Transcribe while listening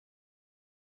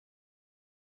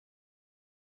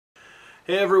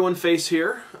Hey everyone, Face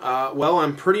here. Well,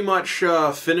 I'm pretty much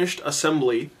finished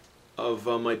assembly of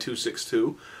my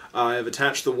 262. I've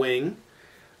attached the wing,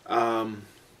 and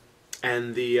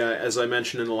as I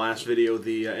mentioned in the last video,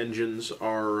 the engines have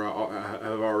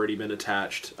already been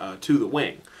attached to the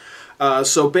wing.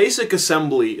 So basic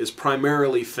assembly is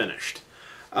primarily finished.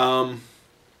 All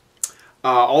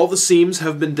the seams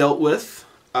have been dealt with.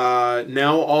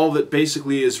 Now all that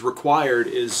basically is required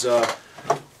is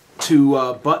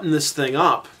to button this thing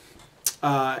up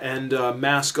and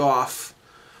mask off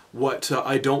what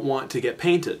I don't want to get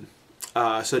painted.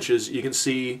 Such as you can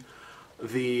see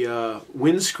the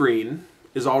windscreen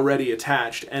is already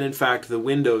attached, and in fact the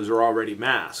windows are already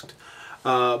masked.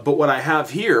 But what I have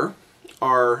here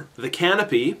are the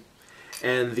canopy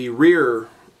and the rear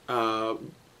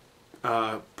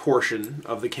portion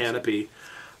of the canopy,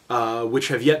 which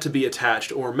have yet to be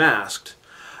attached or masked.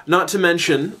 Not to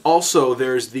mention, also,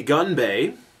 there's the gun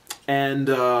bay and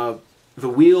the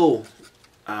wheel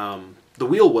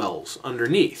wells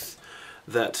underneath.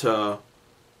 That,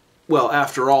 well,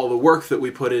 after all the work that we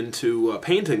put into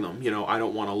painting them, you know, I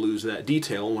don't want to lose that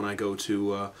detail when I go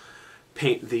to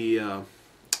paint the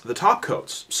top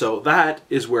coats. So that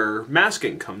is where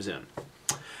masking comes in.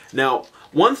 Now,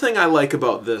 one thing I like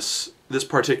about this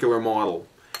particular model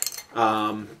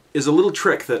is a little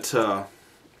trick that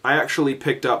I actually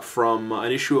picked up from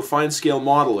an issue of Fine Scale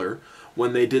Modeler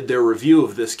when they did their review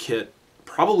of this kit,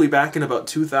 probably back in about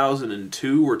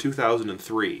 2002 or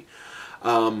 2003.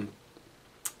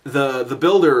 The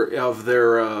builder of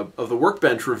the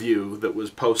workbench review that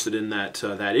was posted in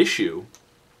that issue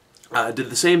did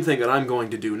the same thing that I'm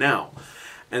going to do now.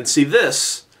 And see,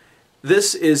 this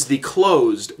is the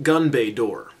closed gun bay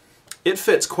door. It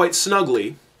fits quite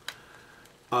snugly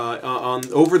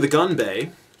over the gun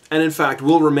bay, and in fact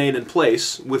will remain in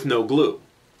place with no glue.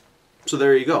 So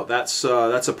there you go. That's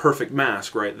a perfect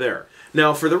mask right there.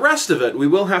 Now for the rest of it, we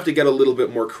will have to get a little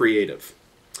bit more creative.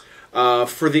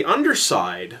 For the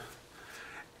underside,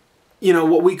 you know,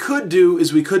 what we could do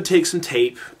is we could take some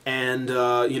tape and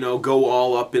you know, go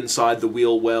all up inside the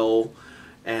wheel well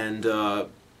and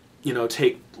you know,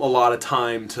 take a lot of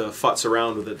time to futz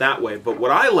around with it that way. But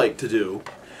what I like to do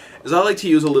is I like to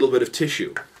use a little bit of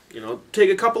tissue. You know, take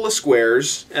a couple of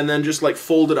squares and then just like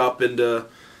fold it up into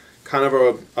kind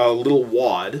of a little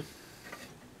wad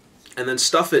and then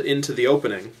stuff it into the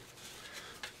opening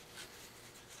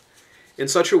in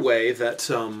such a way that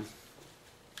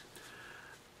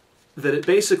that it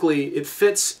basically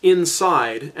fits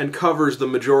inside and covers the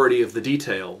majority of the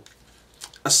detail.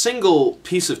 A single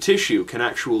piece of tissue can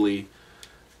actually,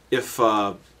 if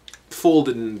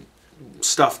folded and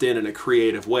stuffed in a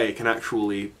creative way, can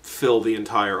actually fill the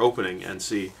entire opening. And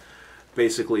see,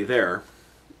 basically there,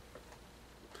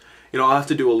 you know, I'll have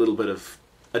to do a little bit of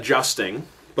adjusting,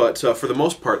 but for the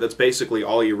most part that's basically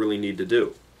all you really need to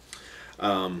do,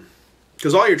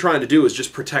 because all you're trying to do is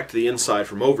just protect the inside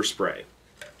from overspray.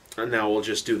 And now we'll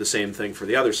just do the same thing for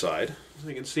the other side. As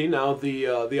you can see now,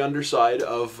 the underside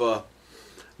of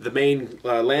the main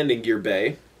landing gear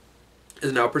bay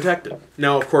is now protected.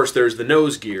 Now of course there's the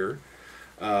nose gear,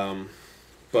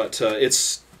 but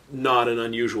it's not an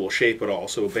unusual shape at all.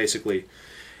 So basically,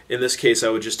 in this case, I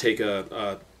would just take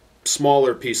a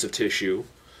smaller piece of tissue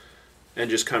and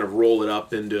just kind of roll it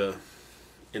up into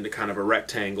kind of a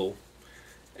rectangle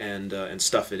and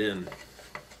stuff it in.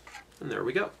 And there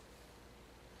we go.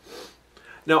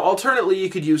 Now alternately, you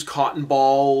could use cotton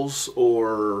balls,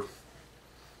 or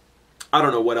I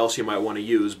don't know what else you might want to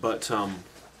use, but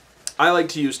I like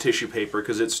to use tissue paper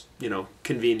because it's, you know,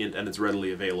 convenient and it's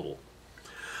readily available.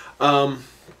 So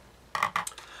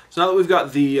now that we've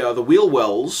got the wheel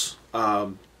wells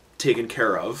taken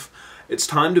care of, it's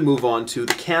time to move on to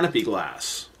the canopy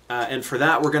glass. And for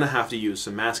that, we're going to have to use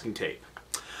some masking tape.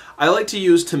 I like to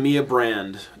use Tamiya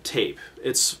brand tape.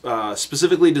 It's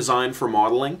specifically designed for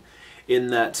modeling in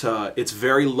that it's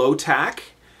very low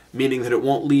tack, meaning that it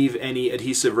won't leave any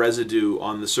adhesive residue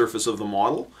on the surface of the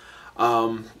model.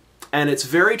 And it's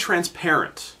very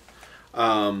transparent,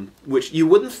 which you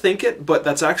wouldn't think it, but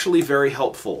that's actually very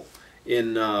helpful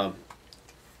in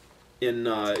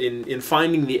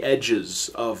finding the edges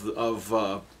of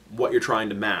what you're trying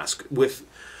to mask,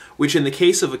 which in the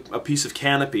case of a piece of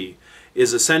canopy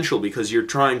is essential because you're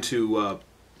trying to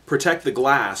protect the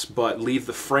glass but leave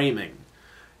the framing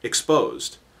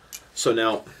exposed. So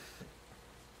now,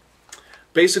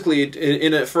 basically,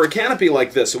 for a canopy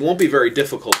like this, it won't be very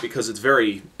difficult because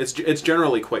it's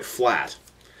generally quite flat.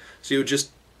 So you would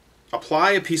just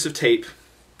apply a piece of tape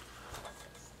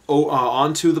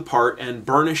onto the part and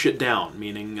burnish it down,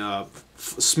 meaning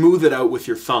smooth it out with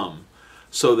your thumb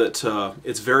so that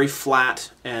it's very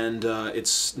flat and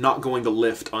it's not going to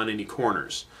lift on any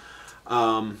corners.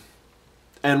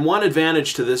 And one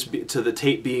advantage to this, to the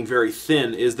tape being very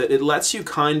thin, is that it lets you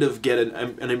kind of get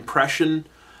an impression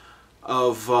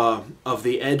of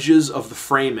the edges of the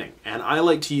framing. And I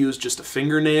like to use just a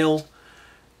fingernail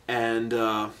and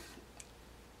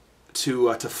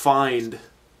to find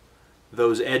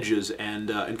those edges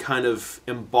and kind of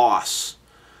emboss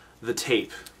the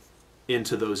tape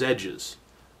into those edges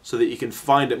so that you can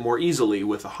find it more easily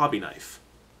with a hobby knife.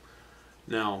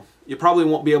 Now, you probably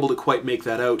won't be able to quite make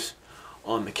that out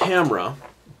on the camera,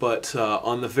 but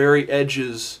on the very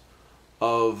edges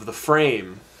of the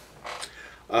frame,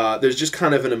 there's just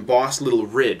kind of an embossed little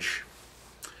ridge,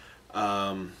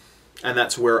 and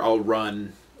that's where I'll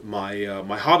run my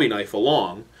my hobby knife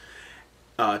along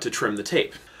to trim the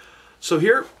tape. So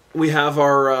here we have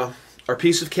our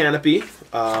piece of canopy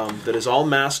that is all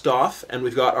masked off, and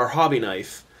we've got our hobby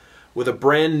knife with a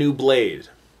brand new blade.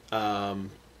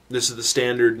 This is the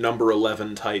standard number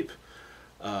 11 type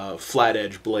flat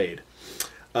edge blade.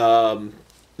 The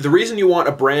reason you want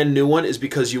a brand new one is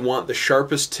because you want the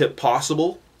sharpest tip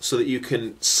possible so that you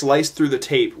can slice through the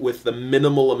tape with the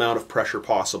minimal amount of pressure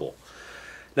possible.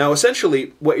 Now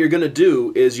essentially what you're going to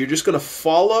do is you're just going to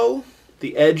follow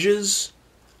the edges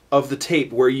of the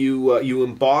tape where you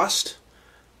embossed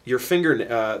your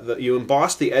you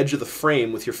embossed the edge of the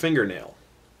frame with your fingernail.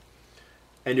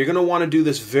 And you're going to want to do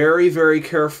this very, very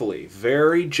carefully,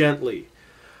 very gently.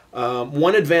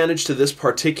 One advantage to this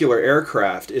particular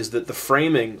aircraft is that the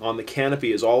framing on the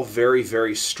canopy is all very,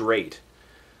 very straight.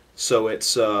 So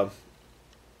it's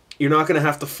you're not going to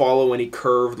have to follow any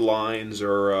curved lines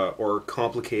or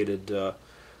complicated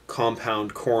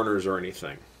compound corners or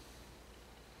anything.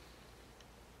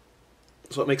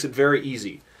 So it makes it very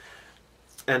easy.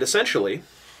 And essentially,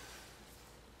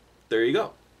 there you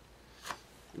go.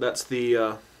 That's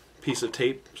the piece of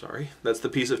tape. Sorry, that's the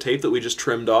piece of tape that we just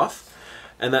trimmed off,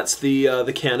 and that's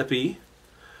the canopy.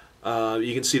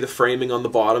 You can see the framing on the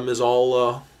bottom is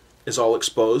all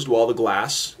exposed, while the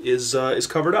glass is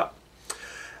covered up.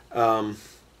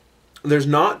 There's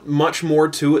not much more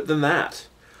to it than that.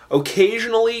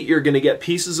 Occasionally, you're going to get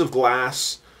pieces of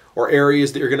glass or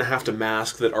areas that you're going to have to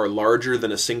mask that are larger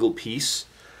than a single piece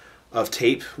of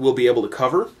tape will be able to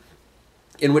cover.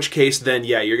 In which case, then,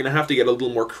 yeah, you're going to have to get a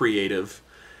little more creative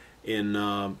in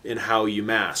how you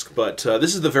mask. But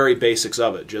this is the very basics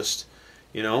of it. Just,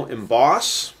 you know,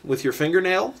 emboss with your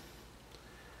fingernail,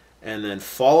 and then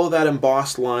follow that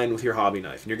embossed line with your hobby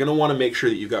knife. And you're going to want to make sure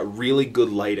that you've got really good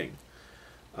lighting,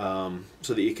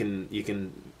 so that you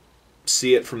can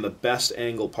see it from the best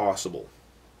angle possible.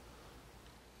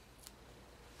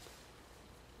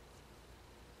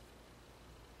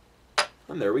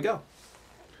 And there we go.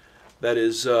 That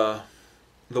is the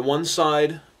one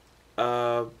side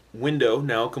window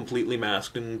now completely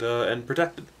masked and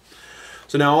protected.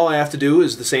 So now all I have to do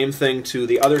is the same thing to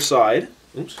the other side.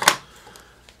 Oops.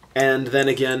 And then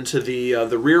again to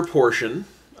the rear portion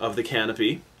of the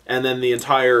canopy, and then the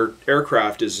entire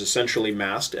aircraft is essentially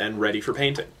masked and ready for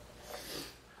painting.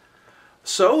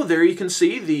 So there you can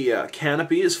see the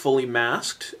canopy is fully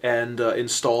masked and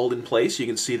installed in place. You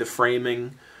can see the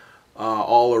framing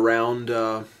all around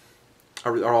the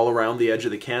edge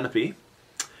of the canopy,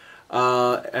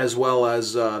 as well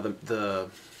as the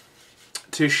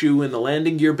tissue in the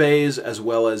landing gear bays, as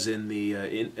well as in the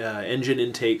engine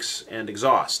intakes and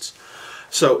exhausts.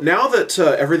 So now that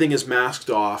everything is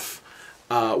masked off,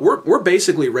 we're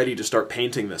basically ready to start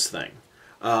painting this thing.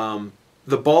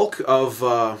 The bulk of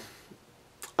the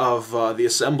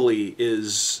assembly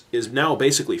is now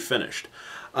basically finished.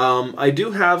 I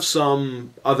do have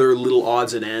some other little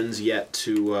odds and ends yet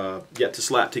to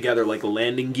slap together, like the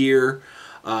landing gear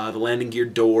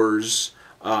doors,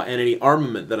 and any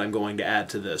armament that I'm going to add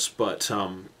to this. But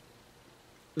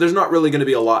there's not really going to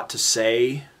be a lot to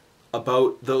say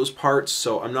about those parts,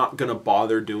 so I'm not going to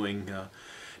bother doing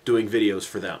videos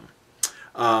for them.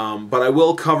 But I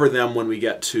will cover them when we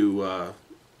get to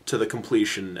the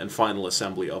completion and final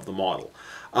assembly of the model.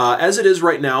 As it is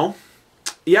right now,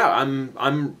 yeah,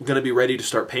 I'm going to be ready to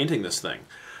start painting this thing.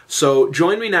 So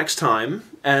join me next time,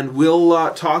 and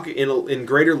we'll talk in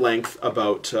greater length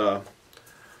about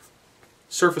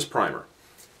surface primer.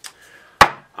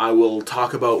 I will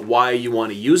talk about why you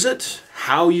want to use it,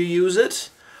 how you use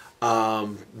it,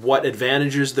 what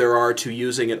advantages there are to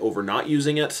using it over not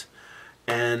using it,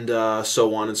 and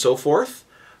so on and so forth.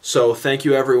 So thank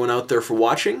you everyone out there for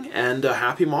watching, and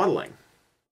happy modeling.